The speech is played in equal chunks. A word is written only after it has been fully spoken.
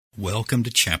Welcome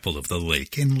to Chapel of the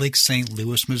Lake in Lake St.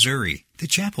 Louis, Missouri. The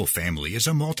Chapel family is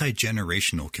a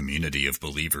multi-generational community of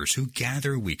believers who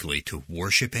gather weekly to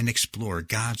worship and explore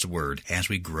God's Word as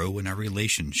we grow in our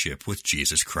relationship with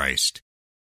Jesus Christ.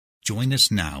 Join us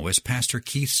now as Pastor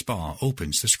Keith Spa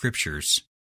opens the Scriptures.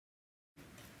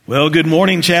 Well, good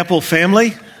morning, Chapel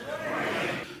family.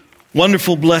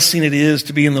 Wonderful blessing it is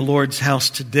to be in the Lord's house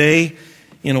today,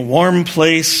 in a warm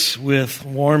place with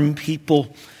warm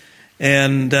people,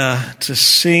 and to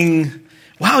sing.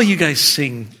 Wow, you guys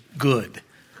sing good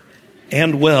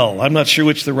and well. I'm not sure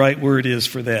which the right word is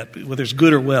for that, whether it's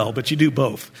good or well, but you do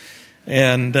both.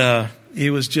 And it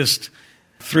was just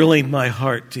thrilling my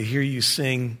heart to hear you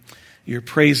sing your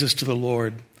praises to the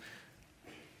Lord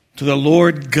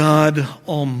God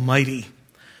Almighty,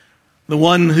 the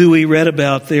one who we read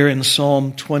about there in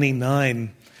Psalm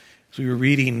 29 as we were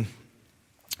reading,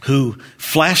 who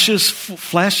flashes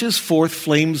forth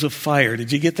flames of fire.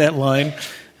 Did you get that line?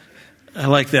 I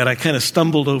like that. I kind of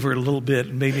stumbled over it a little bit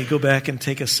and made me go back and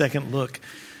take a second look.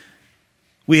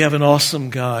 We have an awesome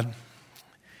God,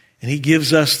 and He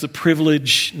gives us the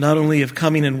privilege not only of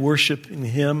coming and worshiping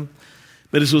Him,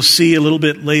 but as we'll see a little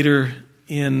bit later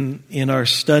in our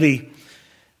study,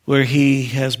 where He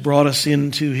has brought us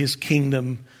into His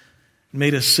kingdom,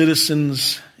 made us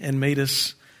citizens, and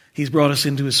He's brought us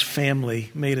into His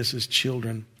family, made us His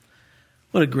children.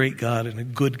 What a great God and a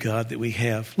good God that we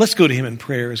have. Let's go to Him in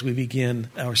prayer as we begin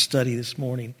our study this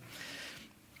morning.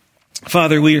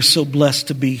 Father, we are so blessed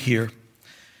to be here,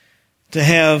 to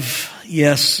have,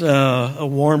 a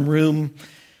warm room,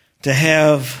 to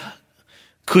have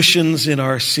cushions in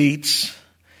our seats,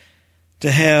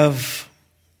 to have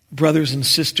brothers and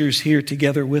sisters here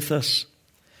together with us.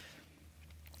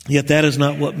 Yet that is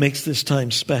not what makes this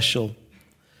time special.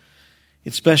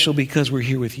 It's special because we're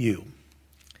here with you.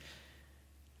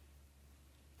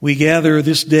 We gather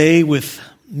this day with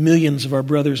millions of our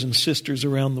brothers and sisters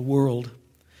around the world,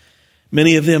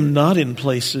 many of them not in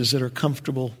places that are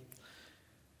comfortable,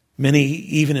 many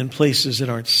even in places that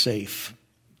aren't safe.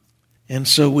 And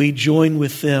so we join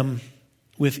with them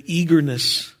with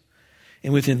eagerness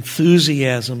and with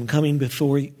enthusiasm coming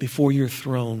before your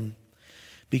throne,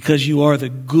 because you are the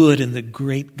good and the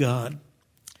great God.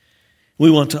 We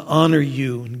want to honor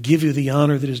you and give you the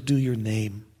honor that is due your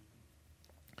name.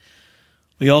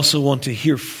 We also want to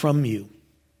hear from you.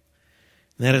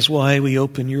 And that is why we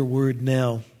open your word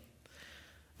now.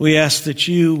 We ask that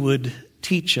you would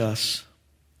teach us,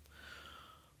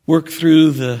 work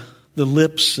through the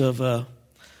lips of a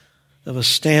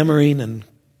stammering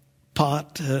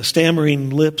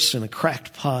lips and a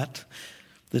cracked pot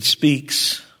that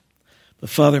speaks. But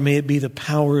Father, may it be the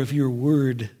power of your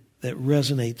word that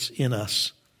resonates in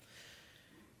us.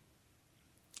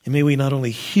 And may we not only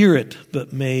hear it,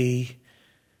 but may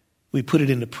we put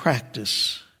it into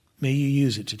practice. May you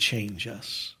use it to change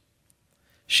us,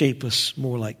 shape us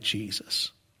more like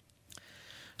Jesus.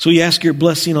 So we ask your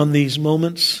blessing on these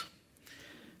moments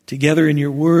together in your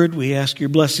word. We ask your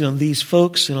blessing on these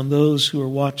folks and on those who are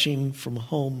watching from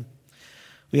home.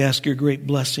 We ask your great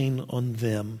blessing on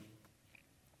them.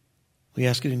 We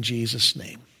ask it in Jesus'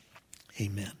 name.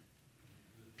 Amen.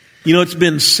 You know, it's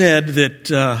been said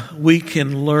that we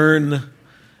can learn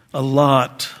a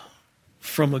lot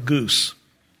from a goose.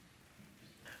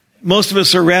 Most of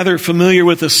us are rather familiar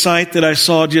with a sight that I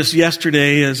saw just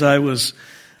yesterday as I was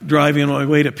driving on my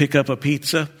way to pick up a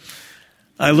pizza.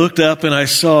 I looked up and I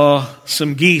saw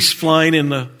some geese flying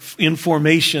in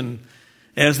formation,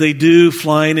 as they do,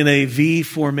 flying in a V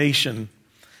formation.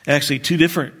 Actually, two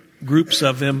different groups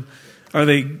of them. Are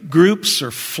they groups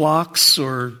or flocks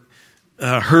or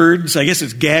herds? I guess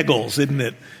it's gaggles, isn't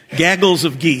it? Gaggles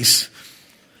of geese.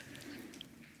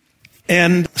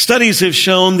 And studies have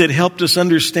shown that helped us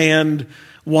understand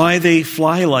why they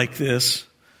fly like this.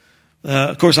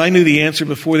 Of course, I knew the answer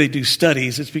before they do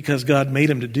studies. It's because God made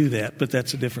them to do that, but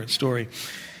that's a different story.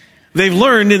 They've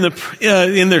learned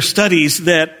in their studies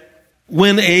that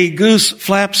when a goose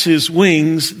flaps his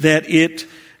wings, that it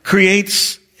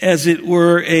creates, as it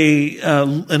were,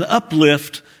 an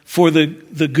uplift for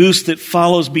the goose that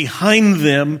follows behind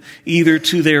them, either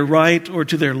to their right or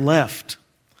to their left.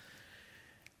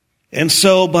 And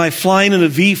so by flying in a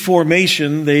V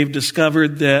formation, they've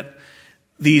discovered that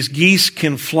these geese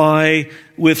can fly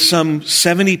with some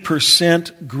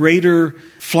 70% greater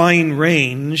flying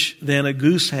range than a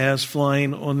goose has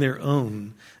flying on their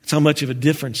own. That's how much of a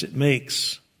difference it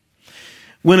makes.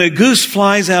 When a goose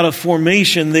flies out of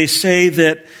formation, they say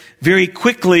that very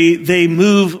quickly they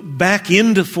move back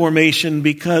into formation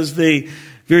because they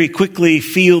very quickly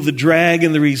feel the drag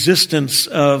and the resistance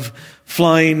of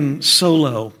flying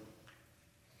solo.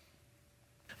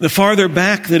 The farther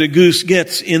back that a goose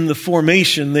gets in the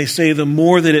formation, they say the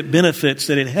more that it benefits,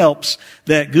 that it helps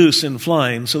that goose in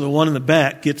flying. So the one in the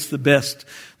back gets the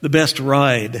best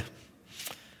ride.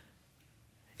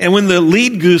 And when the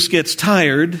lead goose gets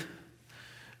tired,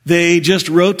 they just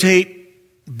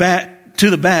rotate back to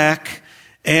the back,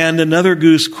 and another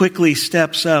goose quickly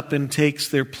steps up and takes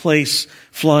their place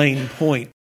flying point.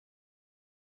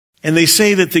 And they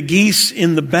say that the geese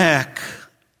in the back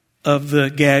of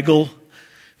the gaggle,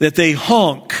 that they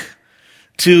honk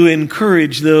to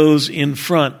encourage those in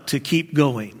front to keep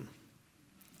going.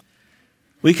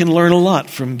 We can learn a lot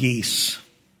from geese.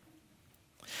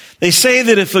 They say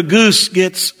that if a goose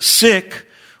gets sick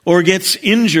or gets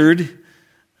injured,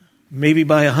 maybe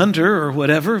by a hunter or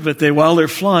whatever, but while they're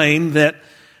flying, that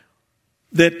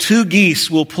two geese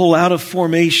will pull out of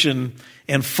formation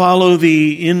and follow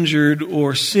the injured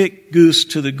or sick goose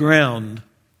to the ground.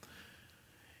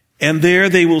 And there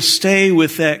they will stay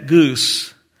with that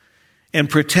goose and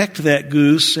protect that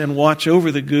goose and watch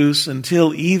over the goose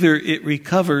until either it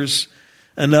recovers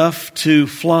enough to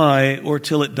fly or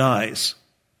till it dies.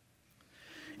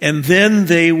 And then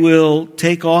they will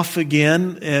take off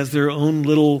again as their own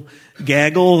little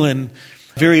gaggle, and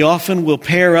very often will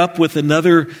pair up with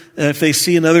another. If they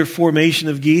see another formation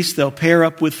of geese, they'll pair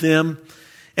up with them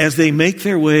as they make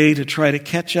their way to try to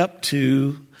catch up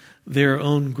to their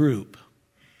own group.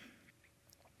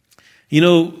 You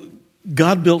know,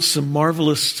 God built some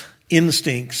marvelous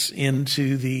instincts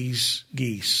into these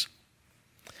geese.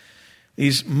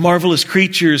 These marvelous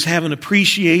creatures have an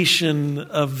appreciation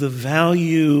of the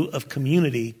value of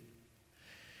community,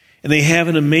 and they have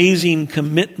an amazing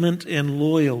commitment and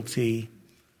loyalty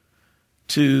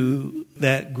to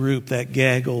that group, that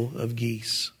gaggle of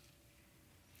geese.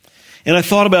 And I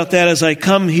thought about that as I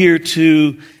come here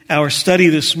to our study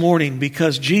this morning,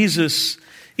 because Jesus,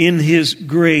 in His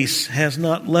grace, has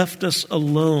not left us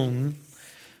alone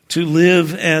to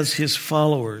live as His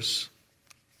followers,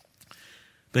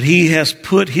 but He has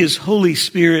put His Holy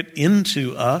Spirit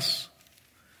into us,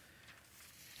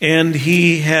 and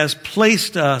He has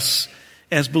placed us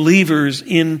as believers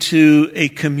into a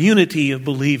community of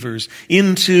believers,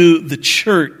 into the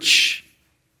church.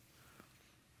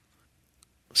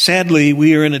 Sadly,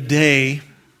 we are in a day,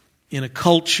 in a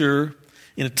culture,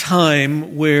 in a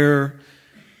time where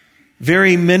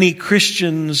very many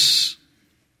Christians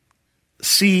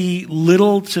see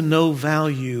little to no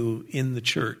value in the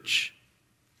church.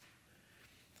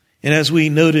 And as we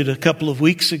noted a couple of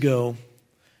weeks ago,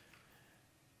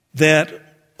 that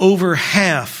over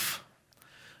half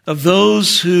of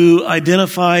those who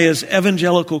identify as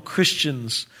evangelical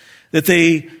Christians, that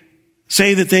they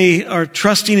say that they are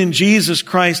trusting in Jesus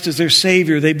Christ as their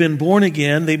Savior, they've been born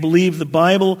again, they believe the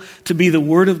Bible to be the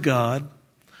Word of God,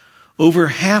 over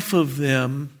half of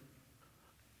them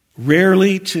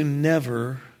rarely to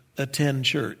never attend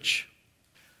church.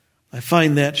 I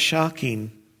find that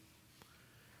shocking.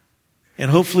 And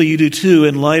hopefully you do too,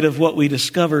 in light of what we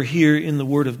discover here in the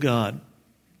Word of God.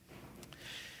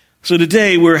 So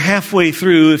today we're halfway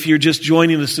through, if you're just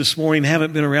joining us this morning,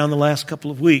 haven't been around the last couple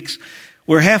of weeks,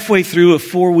 we're halfway through a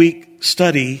 4-week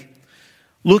study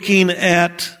looking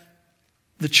at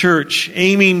the church,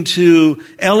 aiming to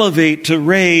elevate, to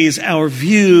raise our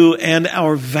view and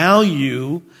our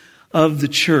value of the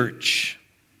church.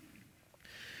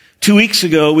 2 weeks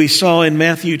ago, we saw in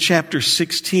Matthew chapter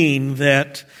 16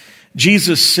 that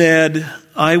Jesus said,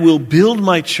 "I will build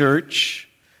my church,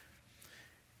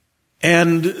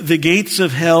 and the gates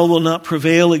of hell will not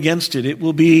prevail against it. It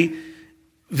will be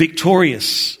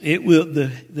victorious.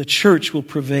 The church will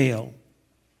prevail."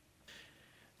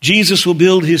 Jesus will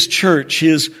build His church.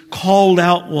 His called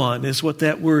out one is what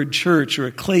that word church or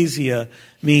ecclesia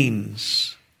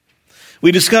means.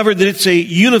 We discovered that it's a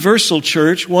universal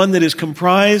church, one that is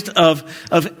comprised of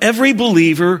every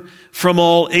believer from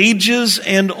all ages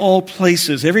and all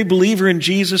places. Every believer in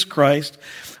Jesus Christ,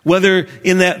 whether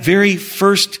in that very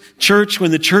first church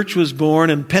when the church was born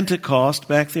in Pentecost,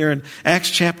 back there in Acts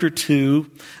chapter 2,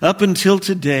 up until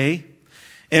today,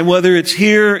 and whether it's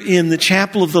here in the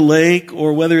Chapel of the Lake,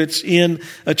 or whether it's in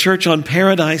a church on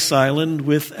Paradise Island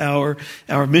with our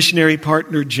missionary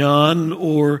partner John,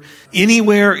 or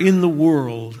anywhere in the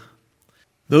world,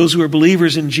 those who are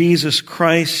believers in Jesus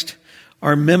Christ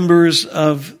are members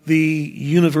of the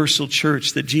universal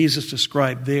church that Jesus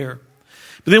described there.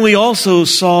 But then we also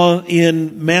saw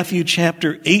in Matthew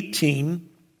chapter 18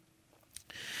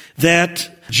 that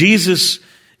Jesus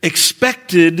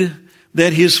expected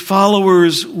that His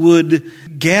followers would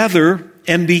gather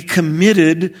and be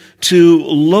committed to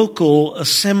local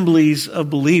assemblies of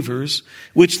believers,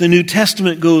 which the New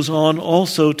Testament goes on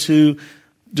also to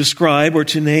describe or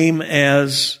to name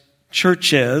as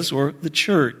churches or the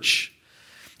church.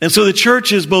 And so the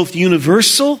church is both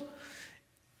universal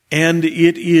and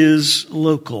it is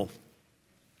local.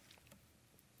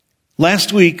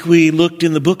 Last week we looked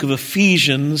in the book of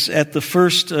Ephesians at the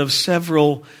first of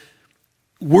several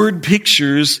word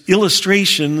pictures,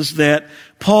 illustrations that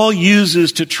Paul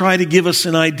uses to try to give us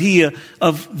an idea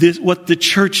of what the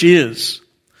church is.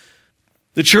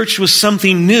 The church was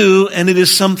something new, and it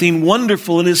is something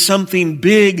wonderful. It is something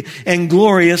big and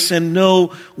glorious, and no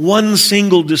one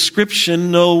single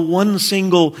description, no one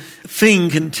single thing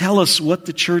can tell us what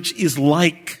the church is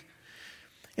like.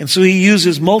 And so he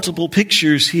uses multiple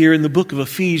pictures here in the book of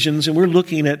Ephesians, and we're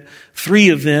looking at 3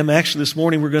 of them. Actually, this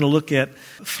morning we're going to look at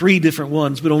 3 different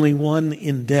ones, but only one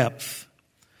in depth.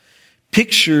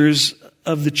 Pictures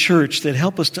of the church that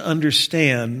help us to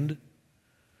understand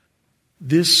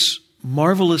this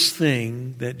marvelous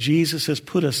thing that Jesus has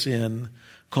put us in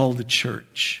called the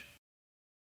church.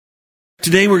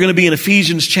 Today we're going to be in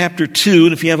Ephesians chapter 2,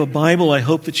 and if you have a Bible, I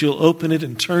hope that you'll open it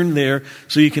and turn there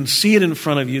so you can see it in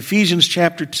front of you. Ephesians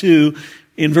chapter 2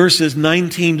 in verses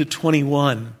 19 to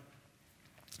 21.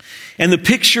 And the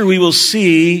picture we will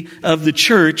see of the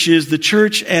church is the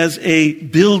church as a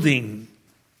building.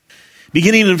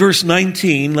 Beginning in verse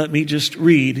 19, let me just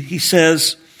read. He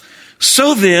says,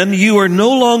 "So then, you are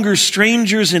no longer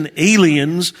strangers and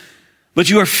aliens, but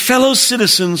you are fellow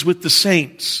citizens with the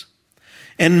saints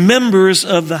and members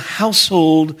of the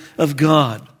household of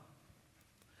God."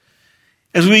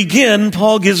 As we begin,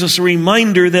 Paul gives us a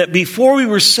reminder that before we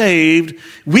were saved,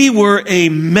 we were a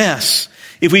mess.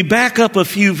 If we back up a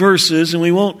few verses, and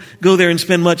we won't go there and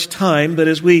spend much time, but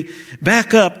as we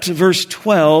back up to verse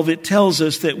 12, it tells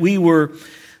us that we were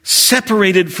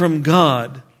separated from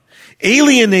God,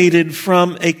 alienated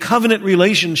from a covenant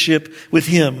relationship with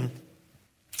Him.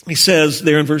 He says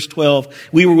there in verse 12,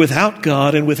 we were without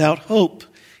God and without hope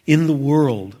in the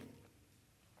world.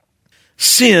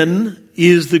 Sin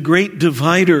is the great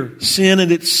divider, sin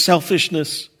and its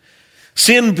selfishness.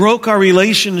 Sin broke our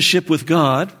relationship with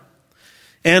God,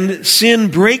 and sin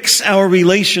breaks our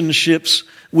relationships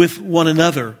with one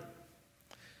another.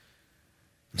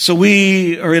 So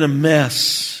we are in a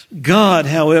mess. God,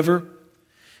 however,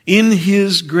 in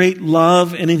His great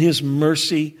love and in His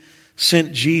mercy,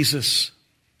 sent Jesus.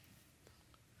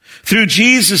 Through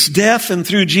Jesus' death and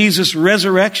through Jesus'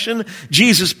 resurrection,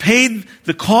 Jesus paid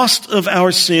the cost of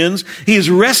our sins. He has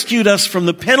rescued us from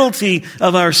the penalty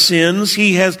of our sins.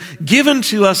 He has given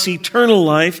to us eternal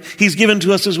life. He's given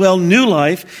to us as well new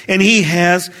life. And He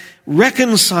has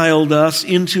reconciled us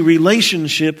into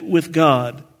relationship with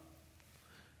God.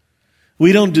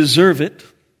 We don't deserve it.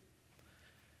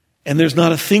 And there's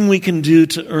not a thing we can do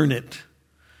to earn it.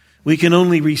 We can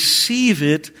only receive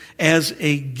it as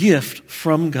a gift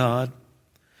from God.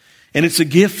 And it's a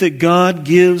gift that God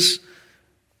gives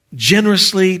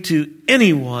generously to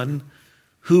anyone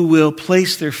who will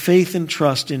place their faith and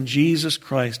trust in Jesus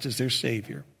Christ as their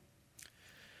Savior.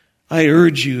 I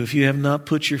urge you, if you have not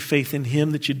put your faith in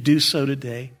Him, that you do so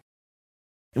today.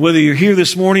 And whether you're here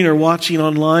this morning or watching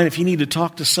online, if you need to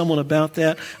talk to someone about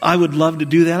that, I would love to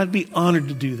do that. I'd be honored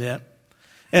to do that.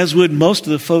 As would most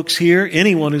of the folks here,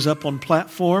 anyone who's up on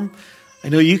platform. I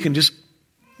know you can just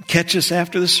catch us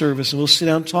after the service and we'll sit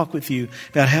down and talk with you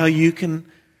about how you can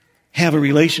have a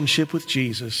relationship with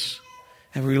Jesus,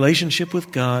 have a relationship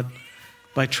with God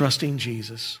by trusting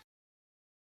Jesus.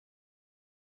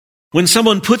 When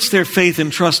someone puts their faith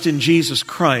and trust in Jesus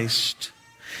Christ,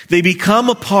 they become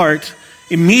a part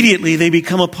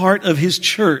of His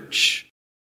church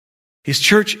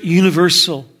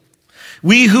universal.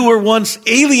 We who were once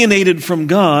alienated from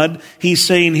God, he's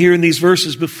saying here in these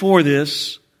verses before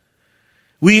this,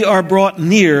 we are brought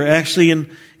near. Actually,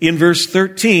 in verse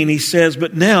 13, he says,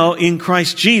 "But now in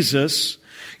Christ Jesus,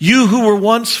 you who were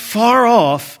once far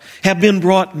off have been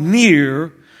brought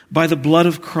near by the blood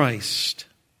of Christ."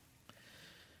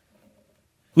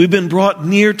 We've been brought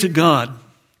near to God.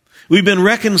 We've been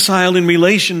reconciled in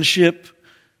relationship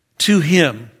to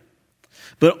Him.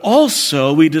 But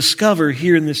also we discover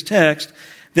here in this text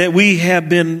that we have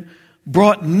been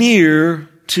brought near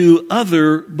to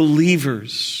other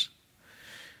believers.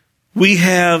 We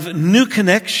have new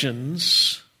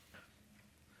connections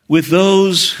with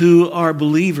those who are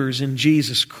believers in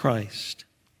Jesus Christ.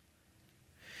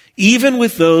 Even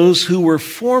with those who were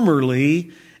formerly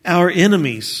our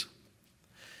enemies.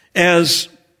 As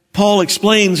Paul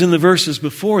explains in the verses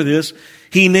before this,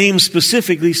 he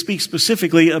speaks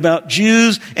specifically about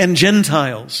Jews and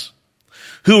Gentiles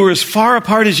who were as far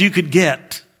apart as you could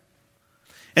get.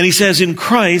 And he says, in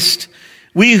Christ,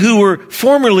 We who were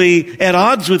formerly at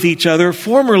odds with each other,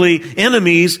 formerly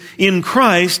enemies in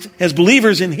Christ, as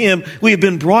believers in Him, we have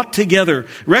been brought together,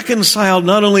 reconciled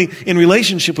not only in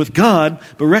relationship with God,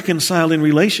 but reconciled in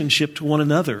relationship to one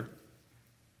another.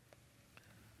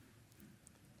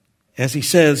 As he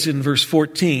says in verse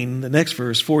 14, the next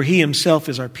verse, for He Himself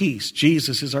is our peace.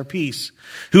 Jesus is our peace,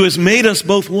 who has made us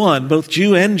both one, both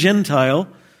Jew and Gentile,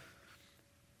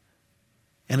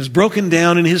 and has broken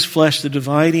down in His flesh the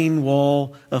dividing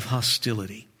wall of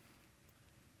hostility.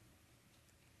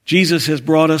 Jesus has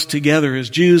brought us together as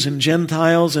Jews and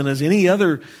Gentiles, and as any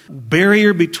other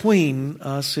barrier between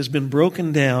us has been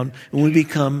broken down when we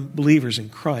become believers in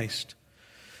Christ.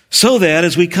 So that,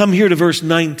 as we come here to verse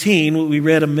 19, what we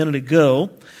read a minute ago,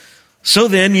 so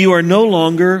then you are no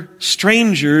longer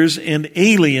strangers and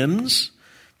aliens,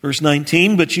 verse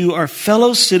 19, but you are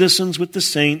fellow citizens with the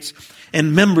saints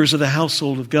and members of the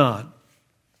household of God.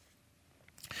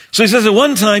 So he says at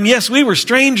one time, yes, we were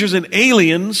strangers and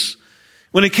aliens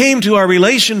when it came to our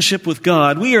relationship with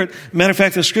God. Matter of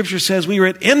fact, the scripture says we were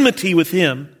at enmity with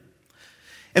Him.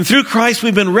 And through Christ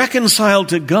we've been reconciled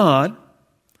to God.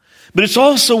 But it's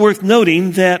also worth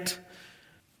noting that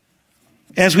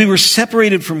as we were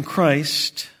separated from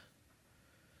Christ,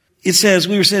 it says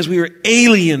we were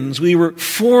aliens, we were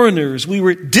foreigners, we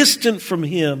were distant from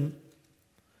Him.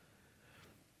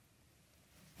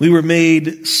 We were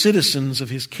made citizens of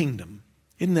His kingdom.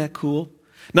 Isn't that cool?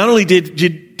 Not only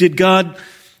did God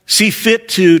see fit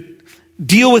to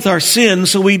deal with our sin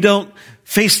so we don't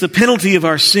face the penalty of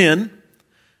our sin,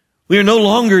 we are no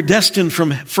longer destined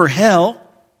for hell,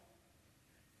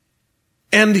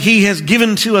 and He has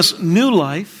given to us new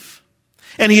life,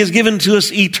 and He has given to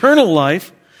us eternal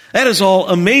life. That is all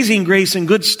amazing grace and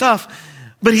good stuff.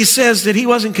 But He says that He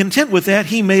wasn't content with that.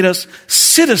 He made us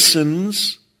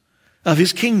citizens of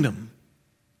His kingdom.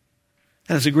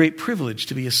 That is a great privilege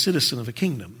to be a citizen of a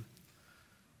kingdom.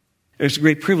 It's a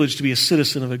great privilege to be a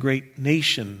citizen of a great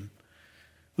nation.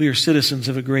 We are citizens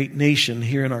of a great nation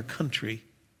here in our country.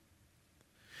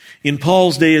 In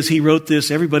Paul's day, as he wrote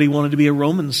this, everybody wanted to be a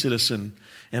Roman citizen.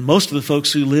 And most of the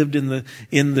folks who lived in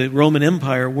the Roman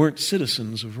Empire weren't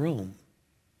citizens of Rome.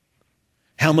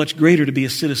 How much greater to be a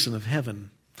citizen of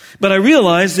heaven. But I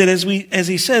realize that as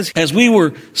he says, as we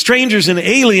were strangers and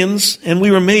aliens and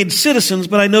we were made citizens,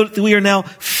 but I note that we are now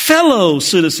fellow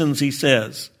citizens, he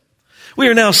says. We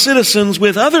are now citizens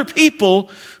with other people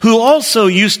who also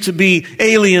used to be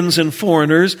aliens and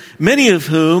foreigners, many of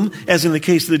whom, as in the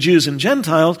case of the Jews and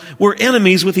Gentiles, were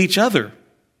enemies with each other.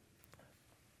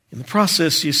 In the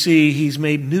process, you see, He's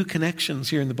made new connections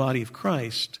here in the body of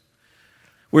Christ,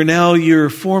 where now your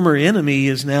former enemy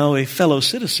is now a fellow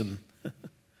citizen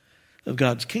of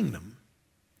God's kingdom.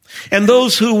 And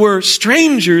those who were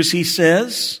strangers, he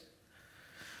says,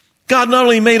 God not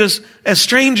only made us as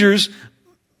strangers,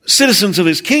 citizens of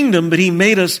His kingdom, but He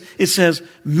made us, it says,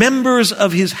 members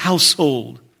of His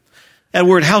household. That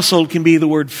word household can be the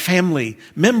word family,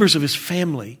 members of His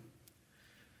family.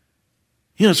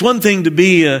 You know, it's one thing to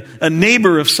be a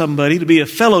neighbor of somebody, to be a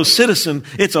fellow citizen.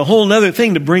 It's a whole other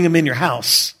thing to bring them in your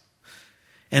house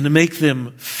and to make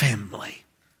them family.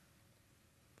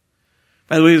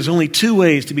 By the way, there's only two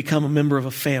ways to become a member of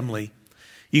a family.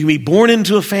 You can be born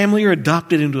into a family or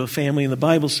adopted into a family, and the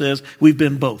Bible says we've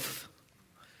been both.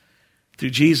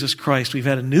 Through Jesus Christ, we've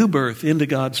had a new birth into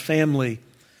God's family.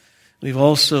 We've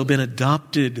also been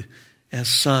adopted as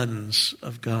sons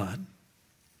of God.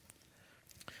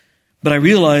 But I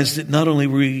realized that not only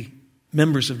were we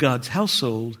members of God's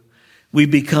household, we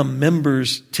become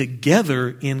members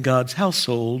together in God's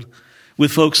household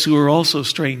with folks who are also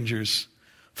strangers,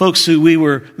 folks who we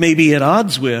were maybe at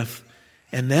odds with,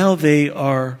 and now they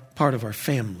are part of our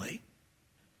family.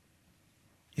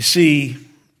 You see,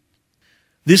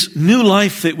 this new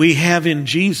life that we have in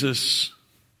Jesus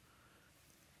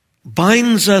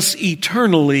binds us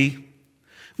eternally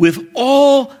with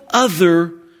all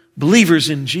other believers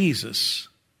in Jesus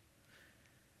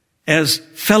as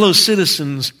fellow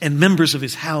citizens and members of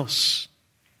His house.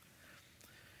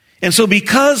 And so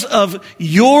because of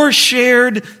your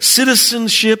shared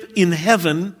citizenship in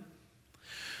heaven,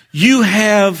 you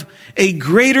have a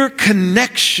greater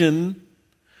connection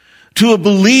to a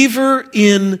believer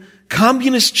in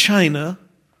communist China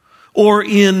or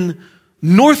in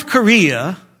North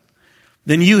Korea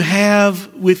than you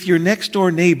have with your next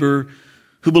door neighbor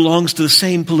who belongs to the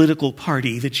same political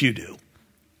party that you do,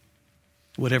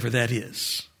 whatever that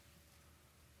is.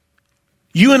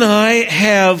 You and I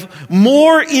have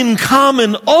more in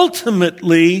common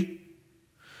ultimately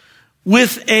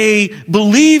with a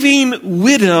believing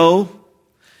widow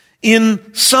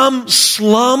in some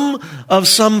slum of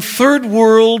some third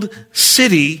world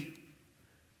city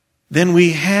than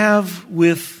we have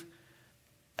with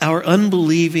our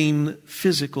unbelieving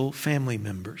physical family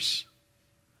members.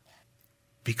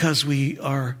 Because we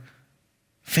are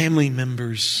family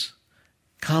members,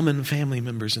 common family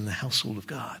members in the household of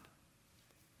God.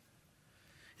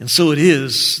 And so it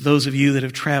is, those of you that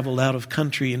have traveled out of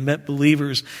country and met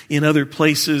believers in other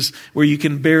places where you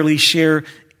can barely share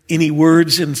any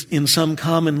words in some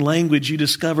common language, you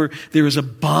discover there is a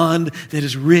bond that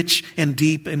is rich and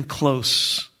deep and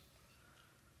close.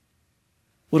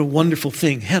 What a wonderful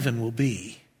thing heaven will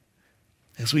be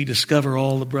as we discover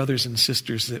all the brothers and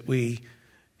sisters that we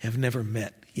have never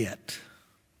met yet.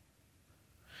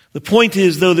 The point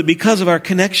is, though, that because of our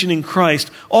connection in Christ,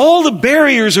 all the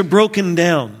barriers are broken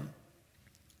down.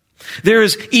 There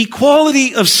is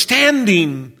equality of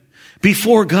standing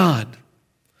before God,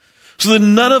 so that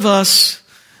none of us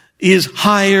is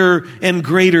higher and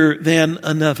greater than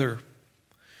another.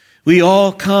 We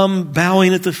all come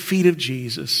bowing at the feet of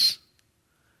Jesus,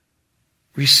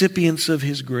 recipients of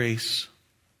His grace.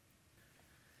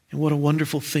 And what a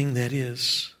wonderful thing that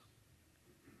is.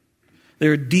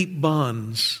 There are deep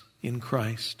bonds in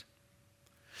Christ.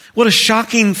 What a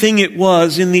shocking thing it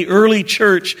was in the early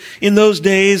church in those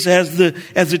days as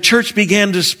the church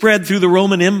began to spread through the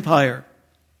Roman Empire.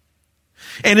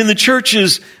 And in the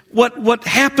churches, what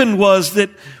happened was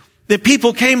that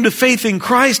people came to faith in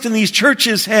Christ, and these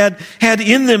churches had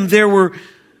in them, there were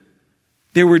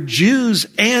Jews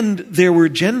and there were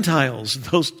Gentiles.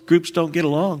 Those groups don't get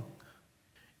along.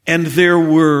 And there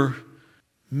were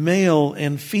male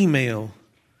and female,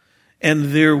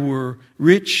 and there were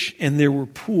rich and there were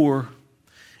poor,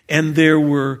 and there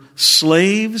were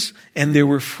slaves and there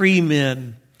were free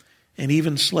men, and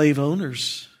even slave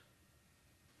owners.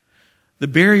 The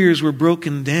barriers were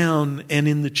broken down, and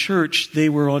in the church they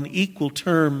were on equal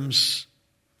terms.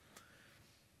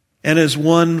 And as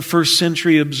one first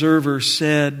century observer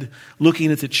said,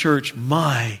 looking at the church,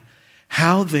 "My,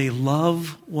 how they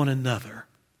love one another."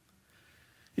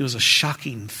 It was a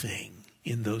shocking thing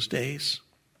in those days.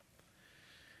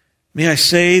 May I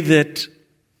say that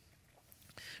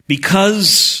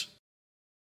because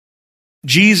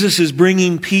Jesus is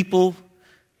bringing people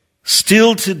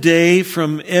still today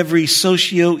from every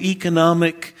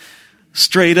socioeconomic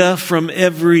strata, from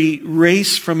every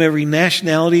race, from every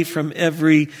nationality, from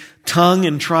every tongue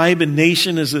and tribe and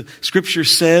nation, as the Scripture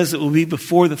says, it will be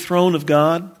before the throne of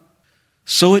God,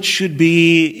 so it should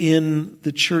be in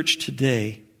the church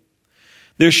today.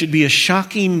 There should be a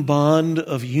shocking bond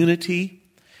of unity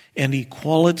and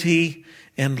equality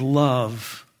and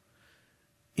love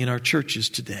in our churches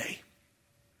today.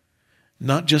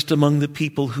 Not just among the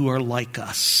people who are like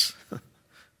us.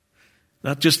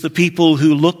 Not just the people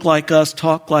who look like us,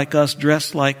 talk like us,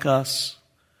 dress like us,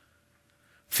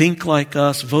 think like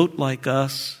us, vote like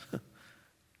us.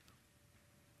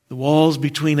 The walls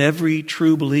between every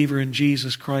true believer in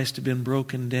Jesus Christ have been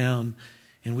broken down,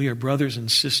 and we are brothers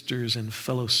and sisters and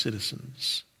fellow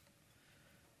citizens.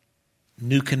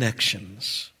 New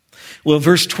connections. Well,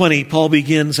 verse 20, Paul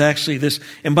begins actually this,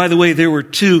 and by the way, there were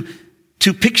two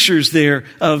pictures there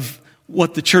of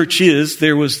what the church is.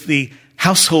 There was the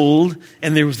household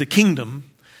and there was the kingdom.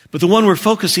 But the one we're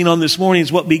focusing on this morning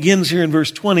is what begins here in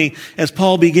verse 20 as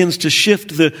Paul begins to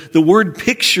shift the word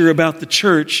picture about the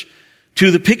church to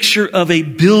the picture of a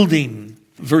building.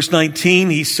 Verse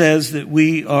 19, he says that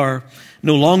we are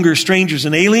no longer strangers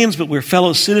and aliens, but we're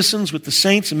fellow citizens with the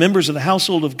saints and members of the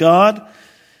household of God,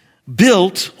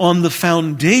 built on the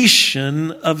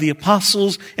foundation of the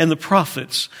apostles and the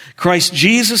prophets, Christ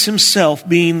Jesus himself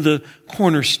being the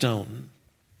cornerstone.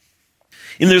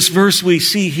 In this verse we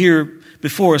see here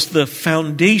before us the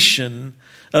foundation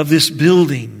of this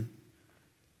building.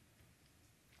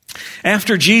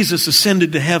 After Jesus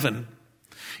ascended to heaven,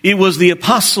 it was the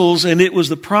apostles and it was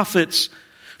the prophets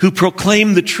who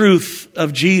proclaimed the truth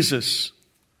of Jesus.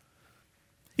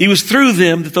 It was through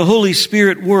them that the Holy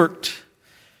Spirit worked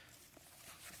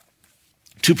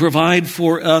to provide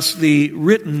for us the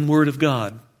written Word of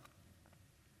God.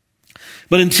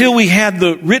 But until we had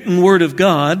the written Word of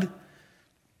God,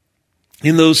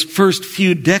 in those first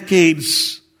few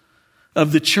decades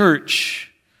of the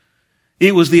church,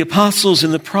 it was the apostles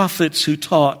and the prophets who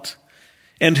taught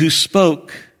and who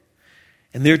spoke,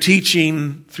 and their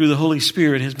teaching through the Holy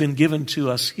Spirit has been given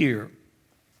to us here.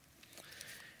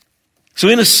 So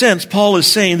in a sense, Paul is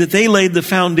saying that they laid the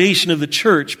foundation of the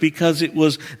church because it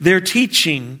was their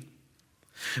teaching.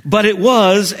 But it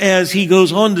was, as he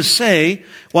goes on to say,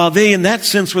 while they in that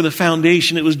sense were the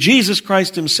foundation, it was Jesus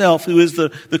Christ himself who is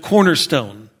the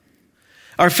cornerstone.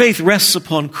 Our faith rests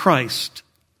upon Christ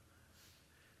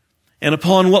and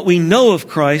upon what we know of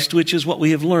Christ, which is what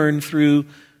we have learned through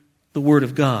the Word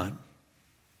of God.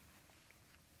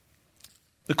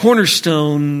 The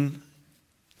cornerstone,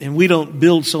 and we don't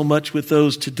build so much with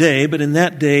those today, but in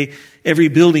that day, every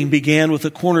building began with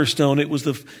a cornerstone. It was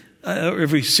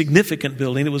every significant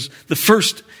building. It was the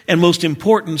first and most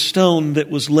important stone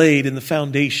that was laid in the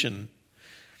foundation.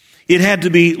 It had to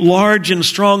be large and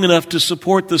strong enough to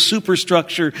support the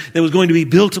superstructure that was going to be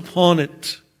built upon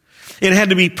it. It had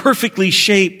to be perfectly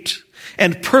shaped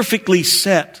and perfectly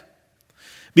set,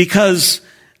 because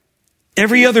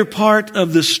every other part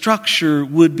of the structure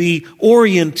would be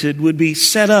oriented, would be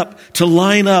set up to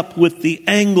line up with the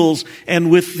angles and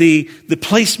with the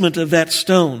placement of that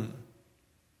stone.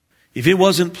 If it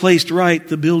wasn't placed right,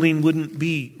 the building wouldn't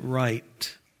be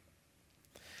right.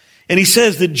 And he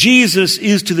says that Jesus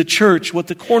is to the church what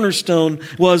the cornerstone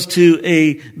was to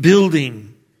a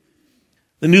building.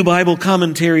 The New Bible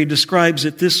Commentary describes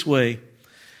it this way,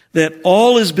 that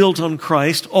all is built on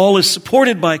Christ, all is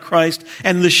supported by Christ,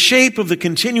 and the shape of the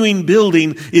continuing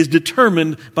building is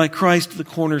determined by Christ the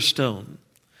cornerstone.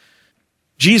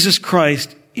 Jesus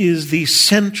Christ is the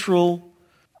central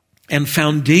and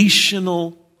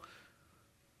foundational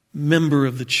member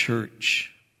of the church.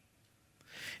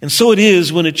 And so it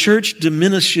is when a church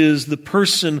diminishes the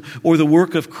person or the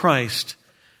work of Christ,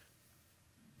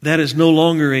 that is no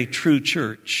longer a true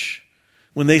church.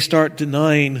 When they start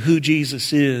denying who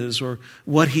Jesus is or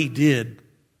what He did,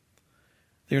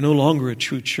 they're no longer a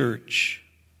true church.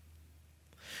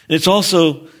 And it's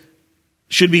also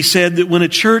should be said that when a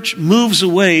church moves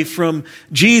away from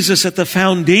Jesus at the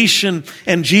foundation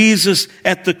and Jesus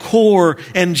at the core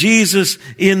and Jesus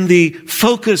in the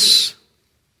focus,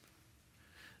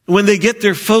 when they get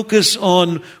their focus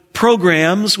on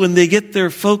programs, when they get their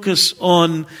focus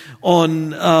on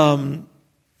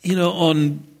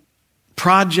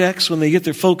projects, when they get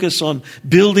their focus on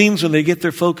buildings, when they get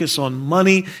their focus on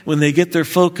money, when they get their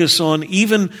focus on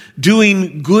even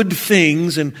doing good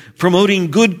things and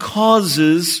promoting good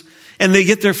causes, and they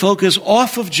get their focus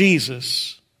off of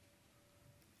Jesus,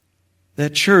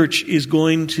 that church is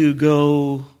going to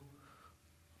go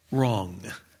wrong.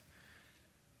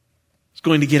 It's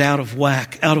going to get out of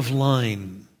whack, out of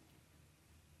line.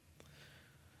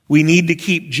 We need to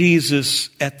keep Jesus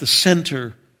at the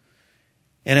center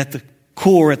and at the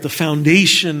core, at the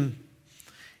foundation,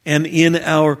 and in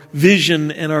our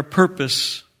vision and our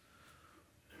purpose,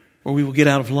 or we will get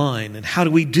out of line. And how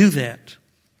do we do that?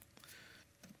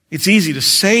 It's easy to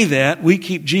say that. We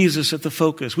keep Jesus at the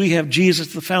focus. We have Jesus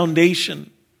at the foundation.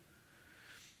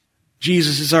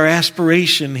 Jesus is our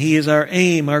aspiration. He is our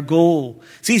aim, our goal.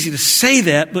 It's easy to say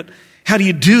that, but how do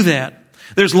you do that?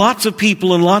 There's lots of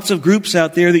people and lots of groups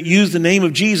out there that use the name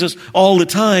of Jesus all the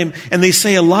time, and they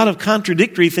say a lot of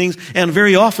contradictory things and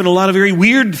very often a lot of very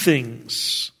weird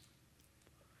things.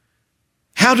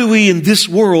 How do we in this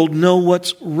world know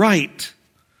what's right?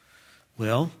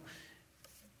 Well,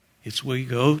 it's where we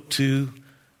go to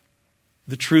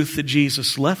the truth that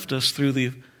Jesus left us through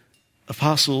the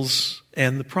apostles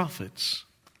and the prophets.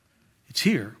 It's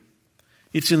here.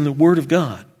 It's in the Word of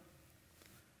God.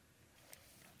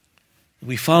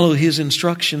 We follow His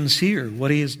instructions here,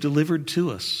 what He has delivered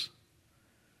to us.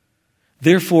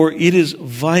 Therefore, it is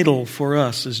vital for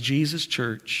us as Jesus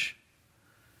Church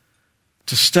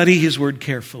to study His Word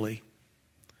carefully.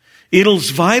 It is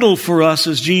vital for us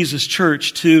as Jesus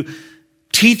Church to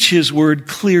teach His Word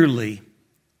clearly.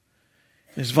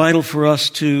 It is vital for us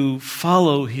to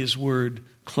follow His Word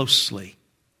closely.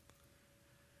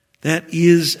 That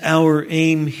is our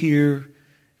aim here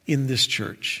in this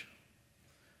church.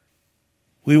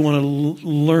 We want to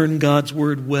learn God's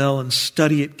Word well and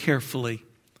study it carefully.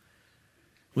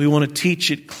 We want to teach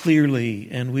it clearly,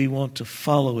 and we want to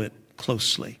follow it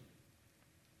closely.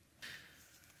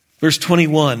 Verse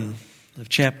 21 of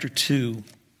chapter 2.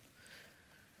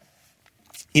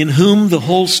 In whom the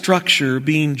whole structure,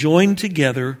 being joined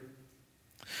together,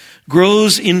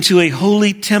 grows into a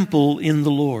holy temple in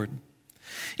the Lord.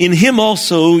 In Him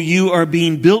also you are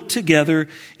being built together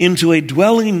into a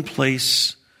dwelling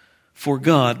place for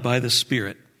God by the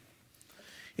Spirit.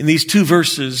 In these two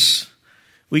verses,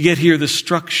 we get here the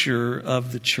structure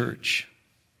of the church.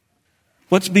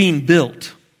 What's being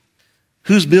built?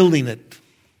 Who's building it?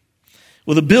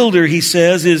 Well, the builder, he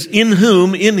says, is in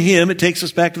whom, in Him. It takes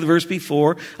us back to the verse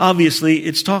before. Obviously,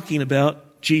 it's talking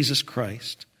about Jesus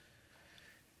Christ.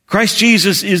 Christ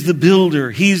Jesus is the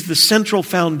builder. He's the central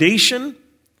foundation,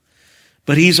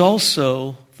 but He's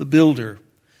also the builder.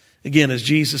 Again, as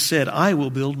Jesus said, I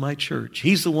will build my church.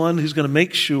 He's the one who's going to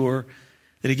make sure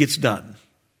that it gets done.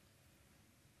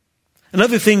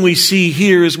 Another thing we see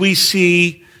here is we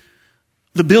see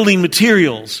the building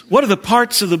materials. What are the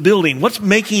parts of the building? What's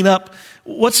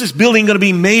this building going to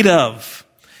be made of?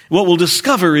 What we'll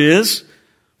discover is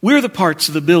we're the parts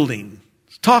of the building.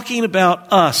 It's talking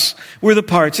about us. We're the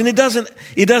parts. And it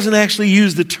doesn't actually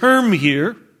use the term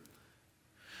here,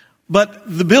 but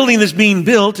the building that's being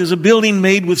built is a building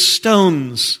made with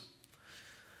stones.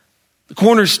 The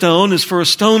cornerstone is for a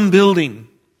stone building.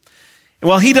 And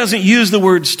while he doesn't use the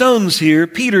word stones here,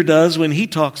 Peter does when he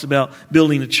talks about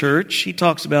building a church. He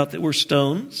talks about that we're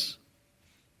stones.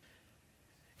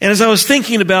 And as I was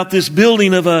thinking about this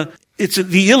building it's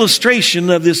the illustration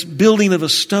of this building of a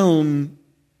stone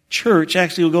church.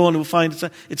 Actually, we'll go on and we'll find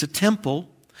it's a temple.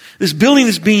 This building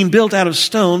is being built out of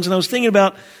stones. And I was thinking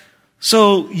about,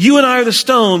 so you and I are the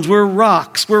stones. We're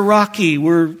rocks. We're rocky.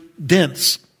 We're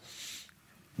dense.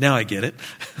 Now I get it.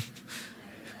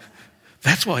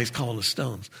 That's why he's calling us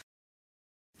stones.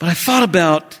 But I thought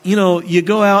about, you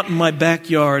go out in my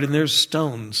backyard and there's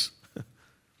stones.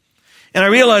 And I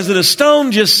realized that a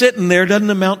stone just sitting there doesn't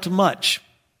amount to much,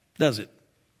 does it?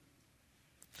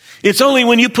 It's only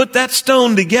when you put that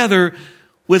stone together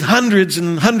with hundreds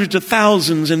and hundreds of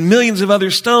thousands and millions of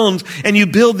other stones and you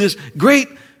build this great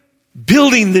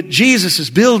building that Jesus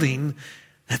is building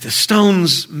that the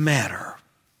stones matter.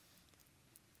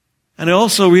 And I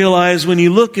also realize when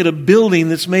you look at a building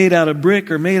that's made out of brick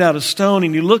or made out of stone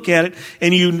and you look at it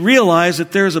and you realize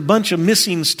that there's a bunch of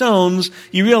missing stones,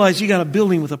 you realize you got a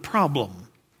building with a problem.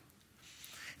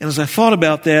 And as I thought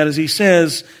about that, as he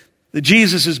says that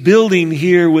Jesus is building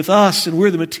here with us and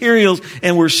we're the materials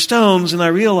and we're stones, and I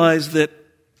realized that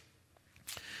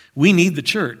we need the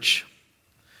church.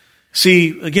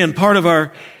 See, again, part of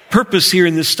our purpose here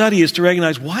in this study is to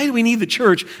recognize, why do we need the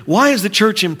church? Why is the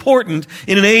church important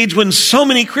in an age when so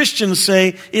many Christians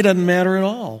say it doesn't matter at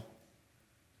all?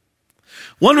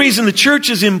 One reason the church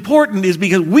is important is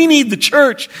because we need the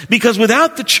church, because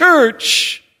without the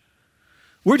church,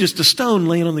 we're just a stone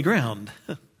laying on the ground.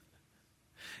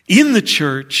 In the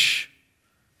church,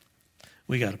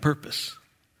 we got a purpose.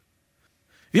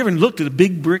 Have you ever looked at a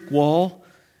big brick wall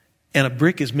and a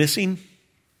brick is missing?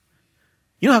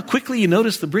 You know how quickly you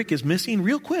notice the brick is missing?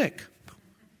 Real quick.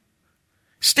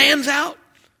 Stands out.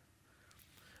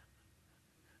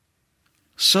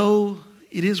 So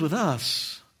it is with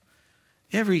us.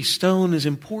 Every stone is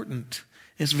important.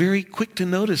 It's very quick to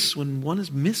notice when one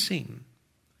is missing.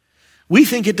 We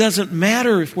think it doesn't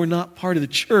matter if we're not part of the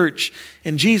church.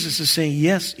 And Jesus is saying,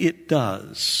 yes, it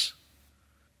does.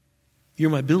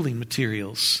 You're my building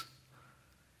materials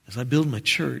as I build my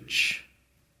church.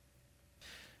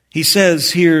 He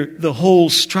says here, the whole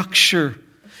structure.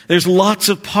 There's lots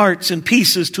of parts and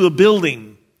pieces to a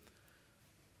building.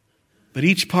 But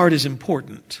each part is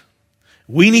important.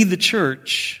 We need the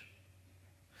church,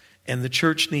 and the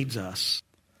church needs us.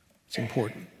 It's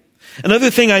important. Another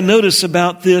thing I notice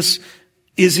about this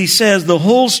is he says the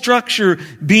whole structure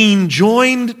being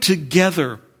joined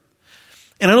together.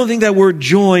 And I don't think that word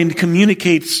joined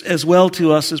communicates as well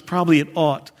to us as probably it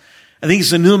ought. I think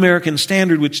it's the New American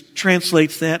Standard which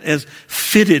translates that as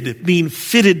fitted, being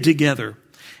fitted together.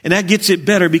 And that gets it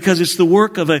better because it's the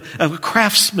work of a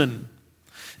craftsman.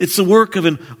 It's the work of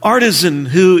an artisan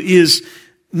who is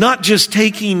not just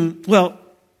taking,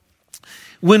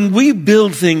 when we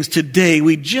build things today,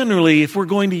 we generally, if we're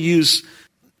going to use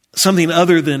something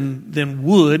other than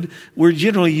wood, we're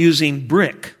generally using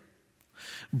brick.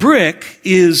 Brick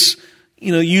is,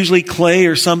 usually clay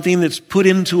or something that's put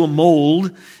into a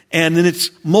mold, and then it's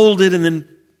molded and then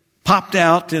popped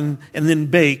out and then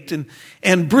baked.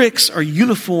 And bricks are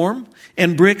uniform,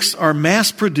 and bricks are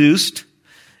mass-produced,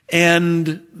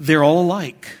 and they're all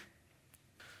alike.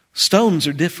 Stones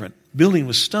are different. Building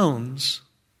with stones,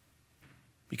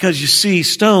 because you see,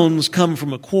 stones come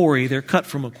from a quarry. They're cut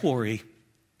from a quarry.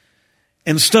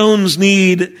 And stones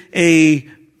need a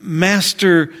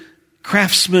master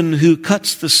craftsman who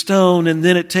cuts the stone, and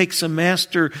then it takes a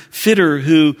master fitter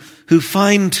who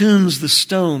fine-tunes the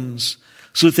stones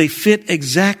so that they fit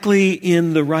exactly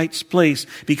in the right place,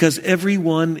 because every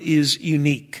one is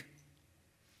unique.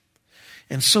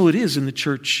 And so it is in the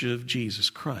church of Jesus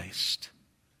Christ.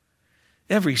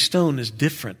 Every stone is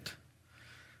different.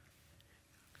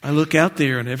 I look out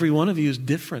there and every one of you is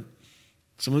different.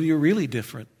 Some of you are really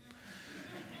different.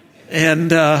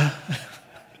 And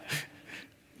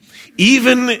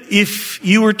even if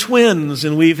you were twins,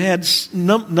 and we've had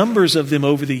numbers of them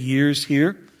over the years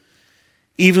here,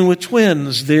 even with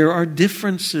twins, there are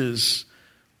differences.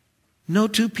 No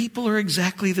two people are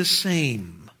exactly the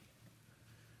same.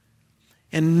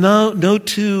 And no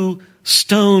two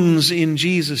stones in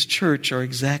Jesus' church are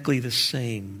exactly the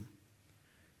same.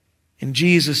 And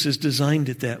Jesus has designed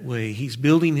it that way. He's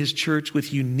building his church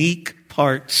with unique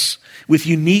parts, with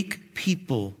unique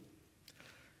people,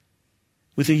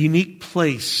 with a unique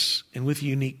place, and with a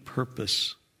unique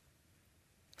purpose.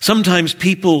 Sometimes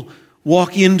people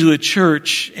walk into a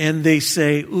church and they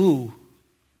say, ooh,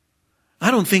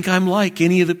 I don't think I'm like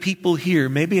any of the people here.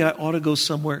 Maybe I ought to go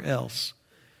somewhere else.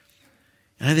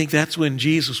 And I think that's when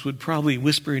Jesus would probably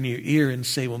whisper in your ear and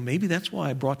say, well, maybe that's why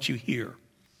I brought you here.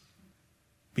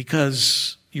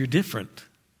 Because you're different.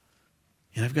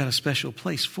 And I've got a special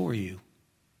place for you.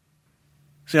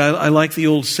 See, I like the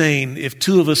old saying, if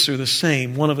two of us are the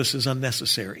same, one of us is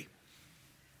unnecessary.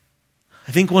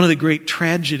 I think one of the great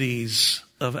tragedies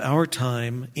of our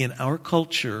time in our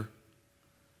culture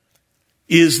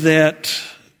is that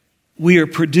we are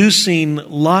producing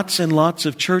lots and lots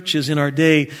of churches in our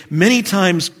day, many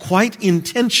times quite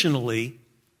intentionally,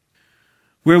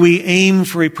 where we aim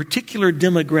for a particular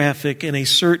demographic and a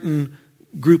certain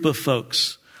group of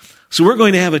folks. So we're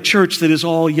going to have a church that is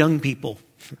all young people.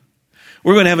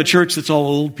 We're going to have a church that's all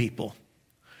old people.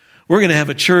 We're going to have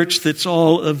a church that's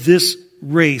all of this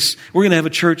race. We're going to have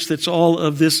a church that's all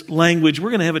of this language. We're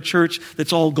going to have a church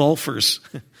that's all golfers.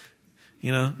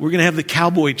 We're going to have the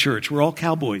cowboy church. We're all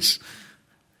cowboys.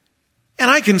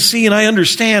 And I can see and I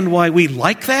understand why we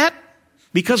like that,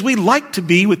 because we like to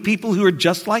be with people who are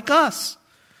just like us.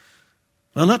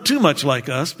 Well, not too much like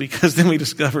us, because then we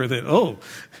discover that,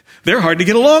 they're hard to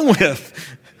get along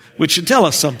with, which should tell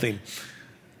us something.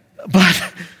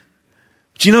 But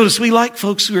you notice we like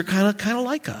folks who are kind of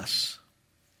like us.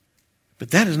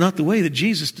 But that is not the way that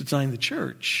Jesus designed the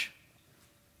church.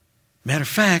 Matter of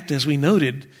fact, as we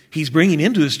noted, he's bringing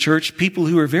into his church people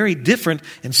who are very different,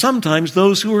 and sometimes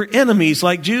those who are enemies,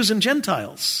 like Jews and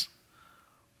Gentiles.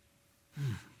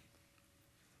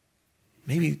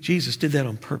 Maybe Jesus did that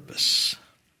on purpose.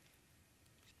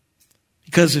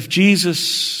 Because if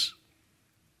Jesus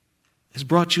has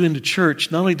brought you into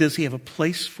church, not only does he have a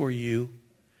place for you,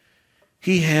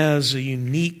 he has a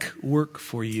unique work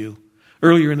for you.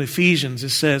 Earlier in Ephesians,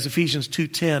 it says, Ephesians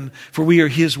 2:10, for we are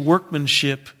his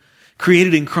workmanship,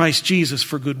 created in Christ Jesus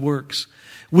for good works,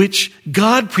 which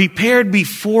God prepared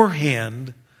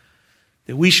beforehand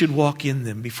that we should walk in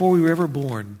them, before we were ever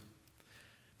born,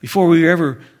 before we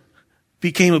ever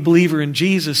became a believer in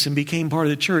Jesus and became part of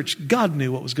the church. God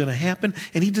knew what was going to happen,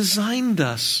 and he designed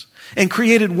us and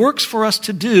created works for us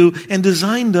to do and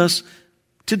designed us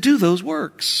to do those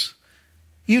works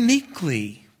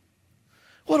uniquely.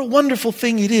 What a wonderful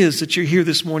thing it is that you're here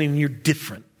this morning and you're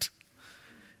different.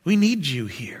 We need you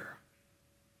here.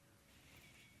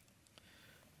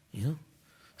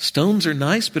 Stones are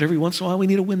nice, but every once in a while we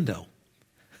need a window.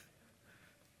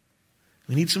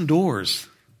 We need some doors.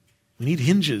 We need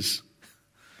hinges.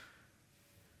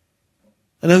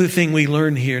 Another thing we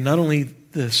learn here, not only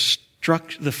the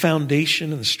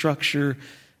foundation and the structure.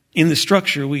 In the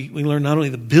structure, we learn not only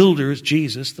the builder is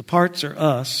Jesus, the parts are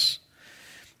us,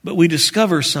 but we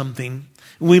discover something.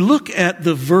 When we look at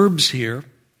the verbs here,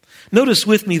 notice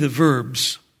with me the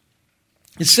verbs.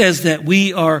 It says that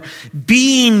we are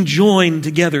being joined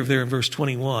together there in verse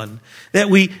 21, that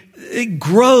it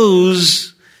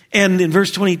grows, and in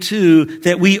verse 22,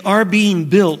 that we are being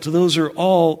built. Those are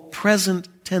all present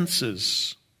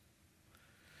tenses.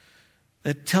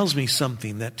 That tells me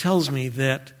something. That tells me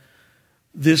that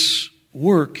this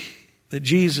work that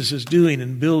Jesus is doing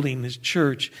in building his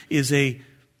church is a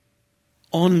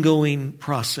ongoing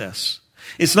process.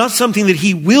 It's not something that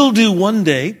he will do one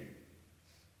day.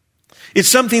 It's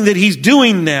something that he's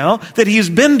doing now, that he has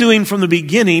been doing from the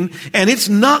beginning, and it's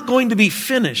not going to be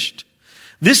finished.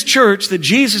 This church that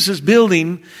Jesus is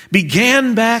building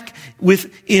began back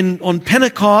on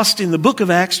Pentecost in the book of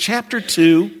Acts chapter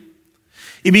 2.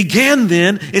 It began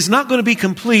then. It's not going to be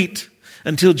complete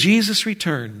until Jesus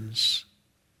returns.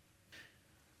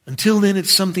 Until then,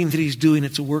 it's something that he's doing.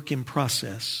 It's a work in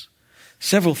process.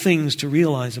 Several things to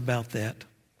realize about that.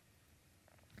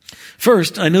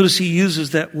 First, I notice he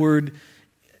uses that word.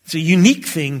 It's a unique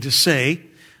thing to say.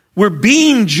 We're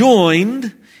being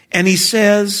joined, and he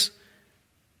says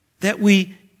that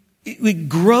it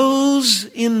grows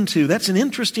into. That's an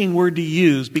interesting word to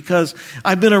use, because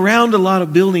I've been around a lot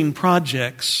of building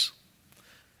projects,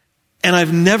 and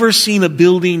I've never seen a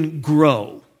building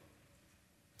grow.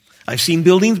 I've seen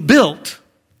buildings built,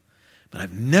 but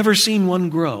I've never seen one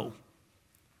grow.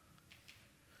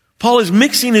 Paul is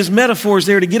mixing his metaphors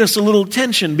there to get us a little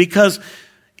attention, because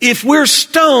if we're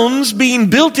stones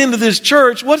being built into this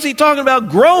church, what's he talking about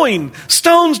growing?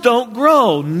 Stones don't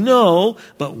grow. No,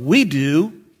 but we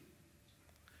do.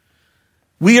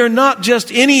 We are not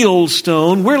just any old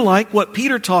stone. We're like what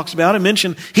Peter talks about. I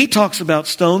mentioned he talks about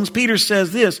stones. Peter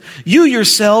says this, you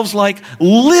yourselves like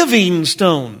living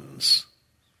stones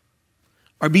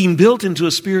are being built into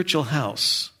a spiritual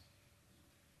house.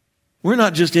 We're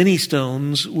not just any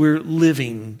stones, we're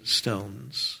living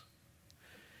stones.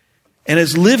 And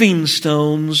as living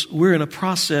stones, we're in a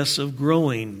process of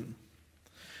growing.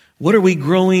 What are we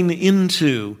growing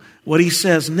into? What he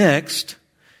says next,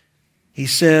 he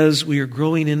says we are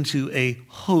growing into a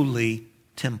holy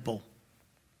temple.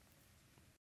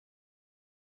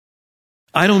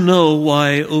 I don't know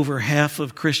why over half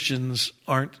of Christians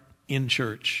aren't in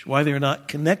church, why they're not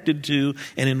connected to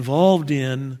and involved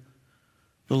in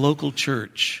the local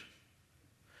church.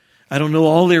 I don't know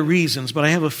all their reasons, but I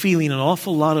have a feeling an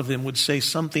awful lot of them would say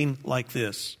something like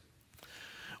this.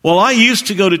 Well, I used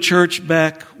to go to church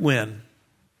back when,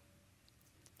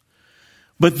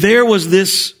 but there was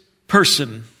this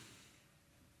person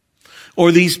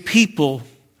or these people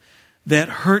that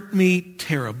hurt me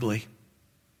terribly.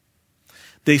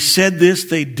 They said this,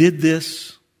 they did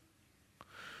this.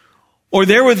 Or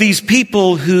there were these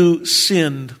people who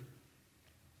sinned.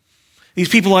 These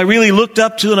people I really looked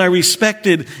up to and I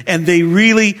respected, and they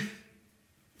really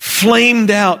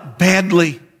flamed out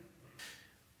badly.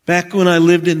 Back when I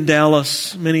lived in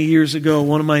Dallas many years ago,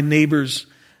 one of my neighbors,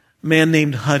 a man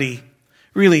named Huddy,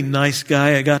 really nice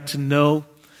guy I got to know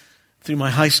through my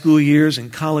high school years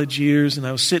and college years, and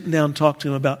I was sitting down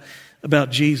talking to him about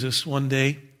Jesus one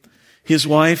day. His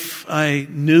wife I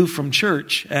knew from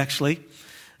church, actually,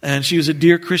 and she was a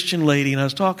dear Christian lady, and I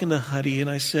was talking to Huddy, and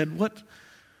I said, what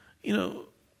do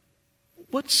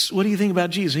you think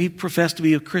about Jesus? He professed to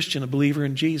be a Christian, a believer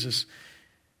in Jesus.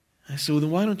 I said, well,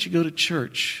 then why don't you go to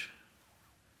church?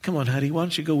 Come on, Huddy, why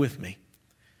don't you go with me?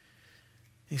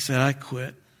 He said, I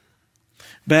quit.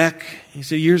 He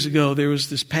said, years ago, there was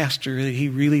this pastor that he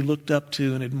really looked up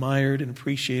to and admired and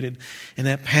appreciated, and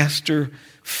that pastor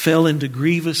fell into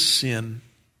grievous sin.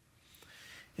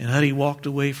 And Huddy walked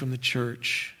away from the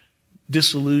church,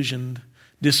 disillusioned,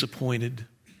 disappointed.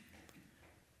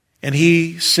 And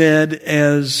he said,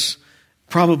 as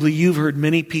probably you've heard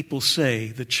many people say,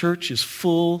 the church is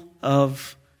full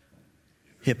of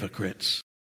hypocrites.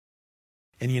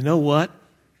 And you know what?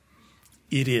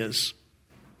 It is.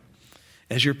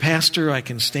 As your pastor, I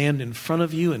can stand in front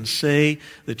of you and say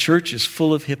the church is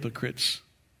full of hypocrites.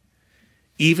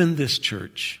 Even this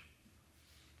church.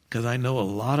 Because I know a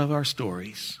lot of our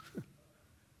stories.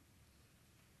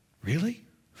 Really?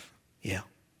 Yeah.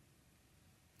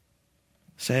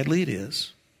 Sadly, it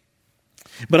is.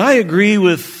 But I agree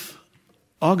with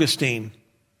Augustine.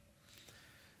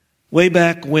 Way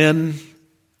back when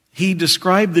he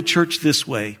described the church this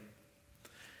way.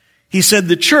 He said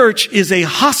the church is a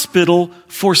hospital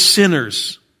for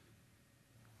sinners.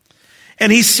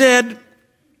 And he said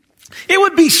it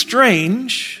would be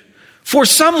strange for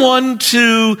someone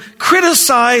to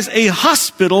criticize a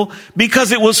hospital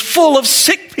because it was full of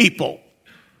sick people.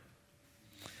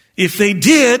 If they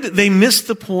did, they missed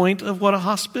the point of what a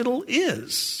hospital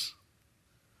is.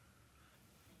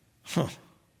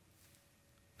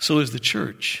 So is the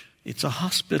church. It's a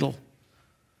hospital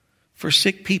for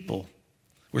sick people.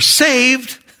 We're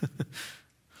saved, but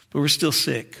we're still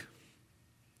sick.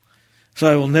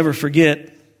 So I will never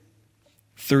forget,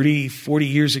 30, 40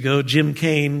 years ago, Jim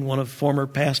Kane, one of the former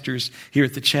pastors here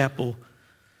at the chapel,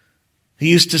 he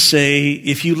used to say,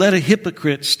 if you let a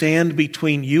hypocrite stand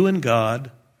between you and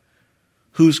God,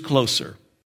 who's closer?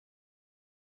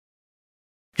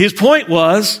 His point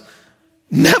was,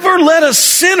 never let a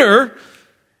sinner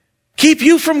keep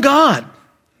you from God.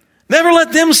 Never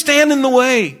let them stand in the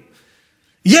way.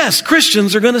 Yes,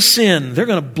 Christians are going to sin. They're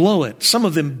going to blow it. Some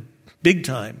of them big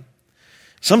time.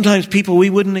 Sometimes people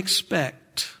we wouldn't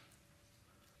expect.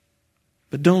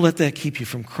 But don't let that keep you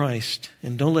from Christ.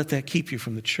 And don't let that keep you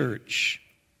from the church.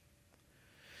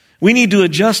 We need to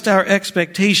adjust our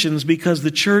expectations because the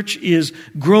church is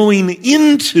growing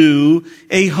into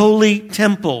a holy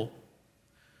temple.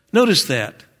 Notice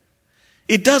that.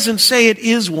 It doesn't say it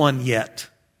is one yet.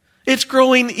 It's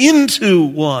growing into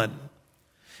one.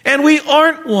 And we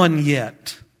aren't one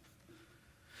yet.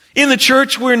 In the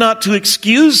church, we're not to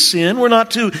excuse sin. We're not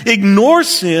to ignore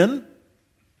sin.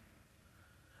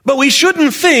 But we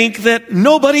shouldn't think that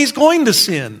nobody's going to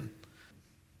sin.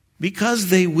 Because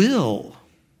they will.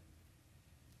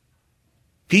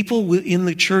 People in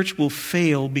the church will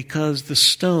fail because the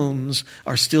stones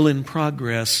are still in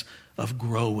progress of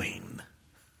growing.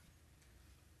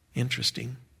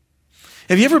 Interesting.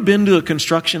 Have you ever been to a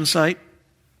construction site?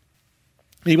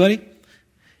 Anybody?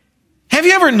 Have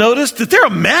you ever noticed that they're a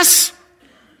mess?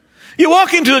 You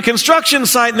walk into a construction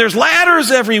site and there's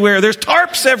ladders everywhere. There's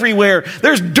tarps everywhere.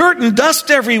 There's dirt and dust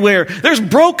everywhere. There's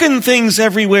broken things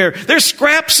everywhere. There's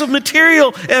scraps of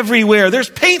material everywhere. There's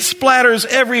paint splatters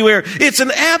everywhere. It's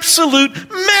an absolute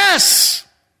mess.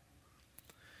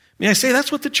 May I say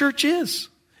that's what the church is?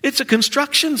 It's a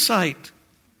construction site.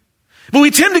 But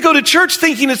we tend to go to church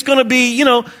thinking it's going to be,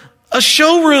 a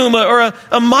showroom or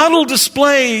a model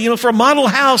display, for a model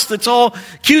house that's all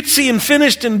cutesy and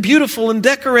finished and beautiful and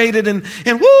decorated and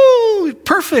woo,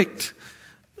 perfect.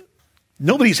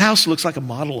 Nobody's house looks like a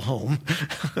model home.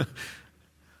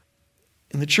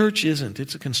 And the church isn't.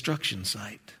 It's a construction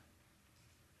site.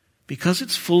 Because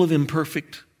it's full of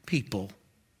imperfect people.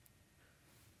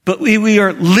 But we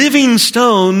are living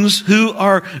stones who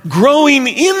are growing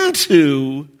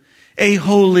into a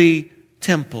holy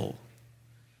temple.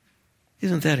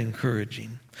 Isn't that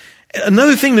encouraging?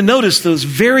 Another thing to notice, though, is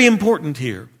very important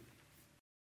here.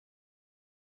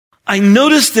 I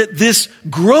notice that this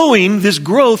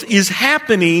growth is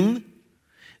happening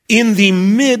in the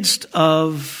midst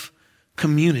of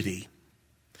community.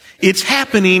 It's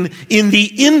happening in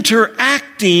the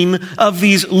interacting of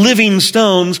these living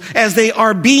stones as they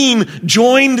are being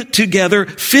joined together,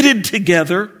 fitted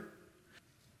together.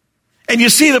 And you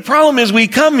see, the problem is we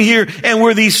come here and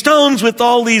we're these stones with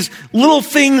all these little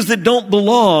things that don't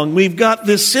belong. We've got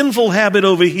this sinful habit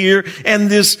over here and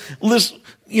this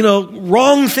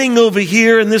wrong thing over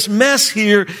here and this mess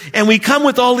here. And we come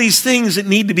with all these things that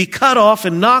need to be cut off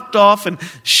and knocked off and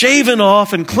shaven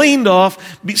off and cleaned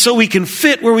off so we can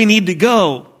fit where we need to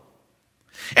go.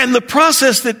 And the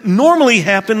process that normally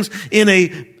happens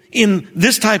in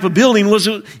this type of building was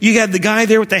you had the guy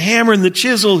there with the hammer and the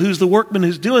chisel who's the workman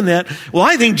who's doing that. Well,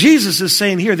 I think Jesus is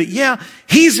saying here that,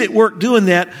 he's at work doing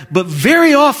that, but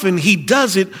very often he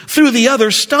does it through the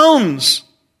other stones.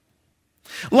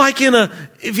 Like have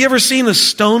you ever seen a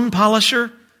stone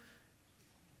polisher?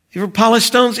 You ever polish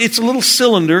stones? It's a little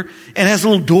cylinder and has a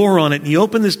little door on it. And you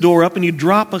open this door up and you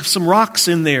drop some rocks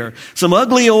in there. Some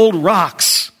ugly old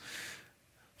rocks.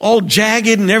 All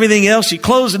jagged and everything else. You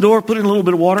close the door, put in a little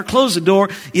bit of water, close the door.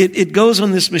 It goes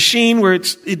on this machine where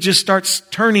it just starts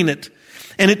turning it.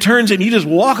 And it turns it and you just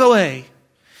walk away.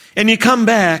 And you come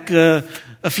back a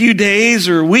few days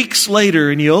or weeks later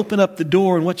and you open up the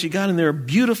door and what you got in there are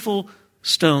beautiful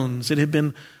stones that have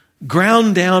been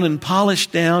ground down and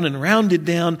polished down and rounded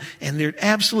down, and they're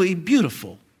absolutely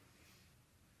beautiful.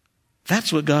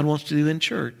 That's what God wants to do in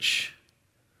church.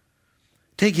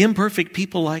 Take imperfect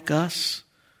people like us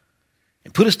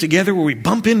and put us together where we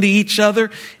bump into each other,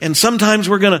 and sometimes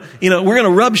we're going to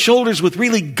rub shoulders with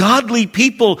really godly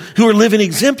people who are living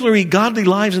exemplary godly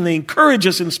lives, and they encourage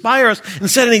us, inspire us, and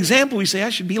set an example. We say,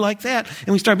 I should be like that,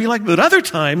 and we start being like that. But other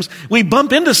times we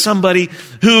bump into somebody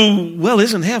who,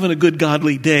 isn't having a good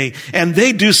godly day, and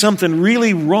they do something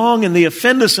really wrong, and they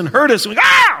offend us and hurt us, and we go,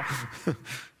 ah!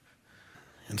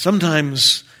 And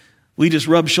sometimes we just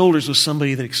rub shoulders with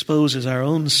somebody that exposes our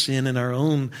own sin and our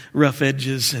own rough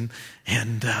edges, and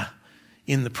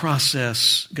in the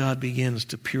process, God begins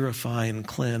to purify and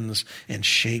cleanse and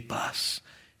shape us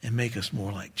and make us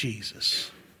more like Jesus.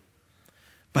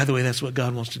 By the way, that's what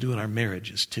God wants to do in our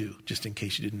marriages too, just in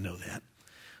case you didn't know that.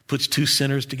 Puts two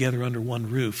sinners together under one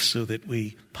roof so that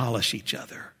we polish each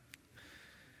other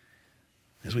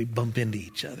as we bump into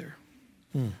each other.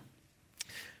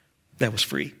 That was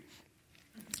free.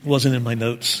 It wasn't in my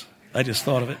notes. I just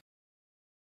thought of it.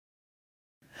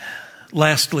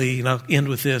 Lastly, and I'll end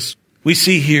with this, we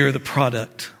see here the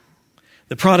product.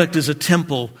 The product is a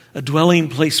temple, a dwelling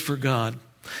place for God.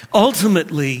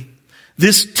 Ultimately,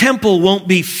 this temple won't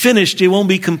be finished, it won't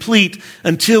be complete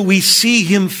until we see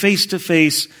Him face to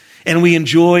face and we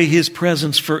enjoy His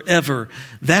presence forever.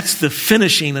 That's the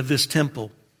finishing of this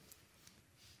temple.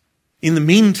 In the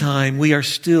meantime, we are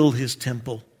still His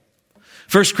temple.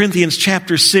 1 Corinthians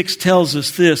chapter 6 tells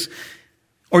us this.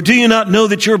 Or do you not know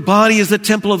that your body is the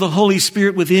temple of the Holy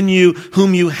Spirit within you,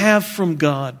 whom you have from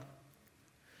God?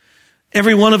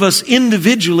 Every one of us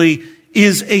individually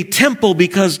is a temple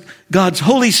because God's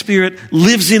Holy Spirit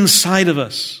lives inside of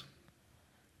us.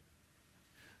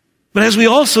 But as we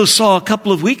also saw a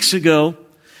couple of weeks ago,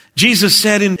 Jesus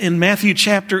said in Matthew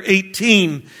chapter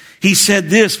 18, He said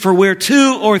this, for where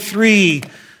 2 or 3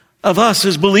 of us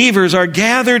as believers are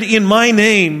gathered in my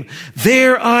name,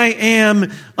 there I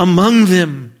am among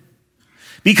them.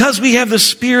 Because we have the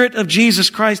Spirit of Jesus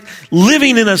Christ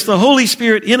living in us, the Holy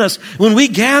Spirit in us, when we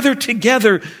gather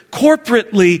together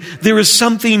corporately, there is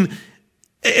something,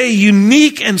 a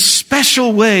unique and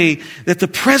special way that the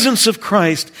presence of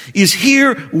Christ is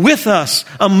here with us,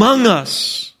 among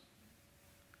us.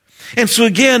 And so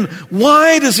again,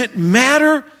 why does it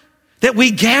matter that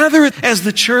we gather as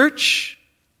the church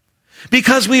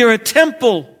because we are a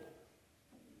temple.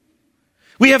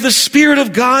 We have the Spirit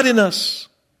of God in us.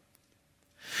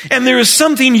 And there is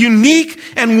something unique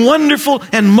and wonderful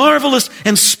and marvelous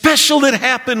and special that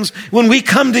happens when we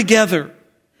come together.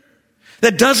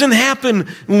 That doesn't happen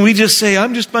when we just say,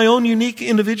 I'm just my own unique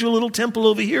individual little temple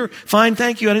over here. Fine,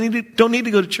 thank you. I don't need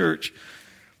to go to church.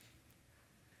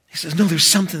 He says, no, there's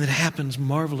something that happens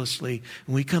marvelously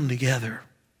when we come together.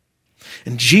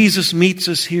 And Jesus meets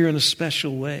us here in a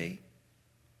special way.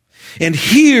 And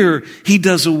here he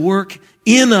does a work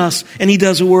in us, and he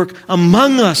does a work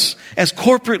among us as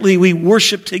corporately we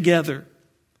worship together.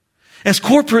 As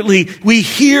corporately we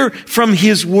hear from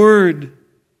his word,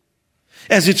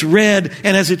 as it's read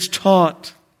and as it's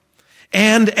taught,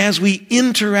 and as we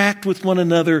interact with one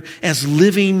another as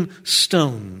living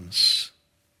stones.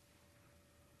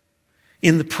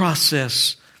 In the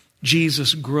process,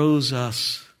 Jesus grows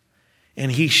us,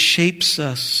 and he shapes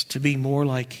us to be more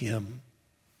like him.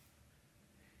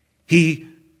 He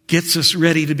gets us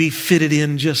ready to be fitted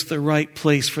in just the right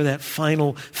place for that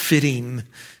final fitting,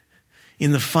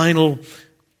 in the final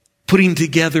putting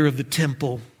together of the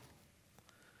temple.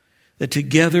 That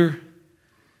together,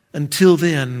 until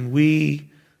then, we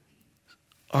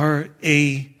are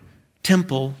a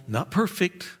temple, not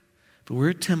perfect, but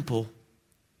we're a temple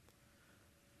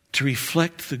to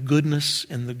reflect the goodness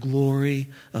and the glory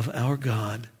of our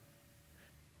God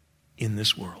in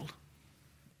this world.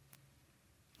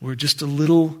 We're just a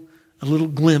little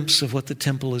glimpse of what the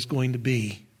temple is going to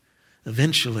be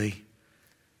eventually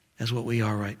as what we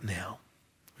are right now.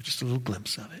 We're just a little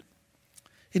glimpse of it.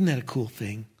 Isn't that a cool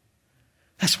thing?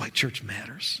 That's why church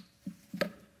matters.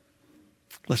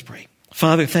 Let's pray.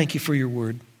 Father, thank you for your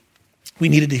word. We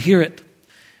needed to hear it.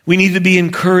 We need to be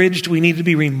encouraged. We need to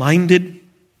be reminded.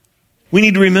 We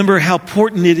need to remember how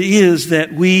important it is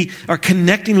that we are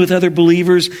connecting with other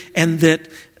believers and that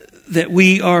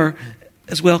we are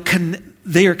as well,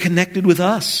 they are connected with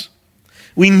us.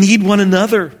 We need one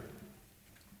another.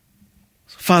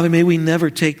 Father, may we never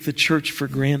take the church for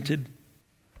granted.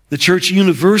 The church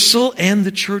universal and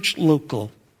the church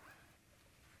local.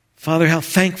 Father, how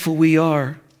thankful we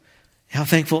are. How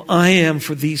thankful I am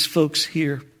for these folks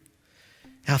here.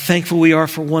 How thankful we are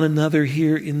for one another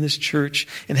here in this church.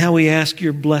 And how we ask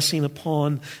your blessing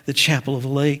upon the Chapel of the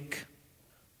Lake.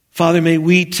 Father, may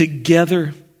we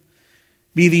together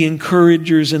be the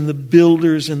encouragers and the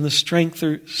builders and the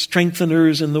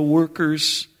strengtheners and the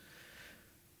workers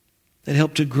that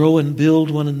help to grow and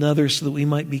build one another so that we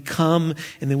might become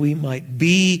and that we might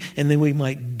be and then we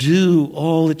might do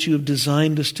all that you have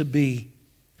designed us to be.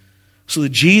 So that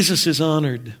Jesus is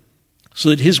honored, so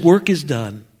that his work is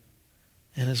done,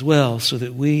 and as well so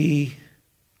that we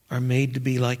are made to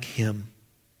be like him.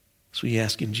 So we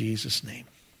ask in Jesus' name.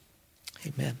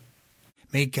 Amen.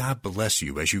 May God bless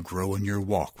you as you grow in your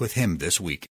walk with him this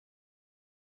week.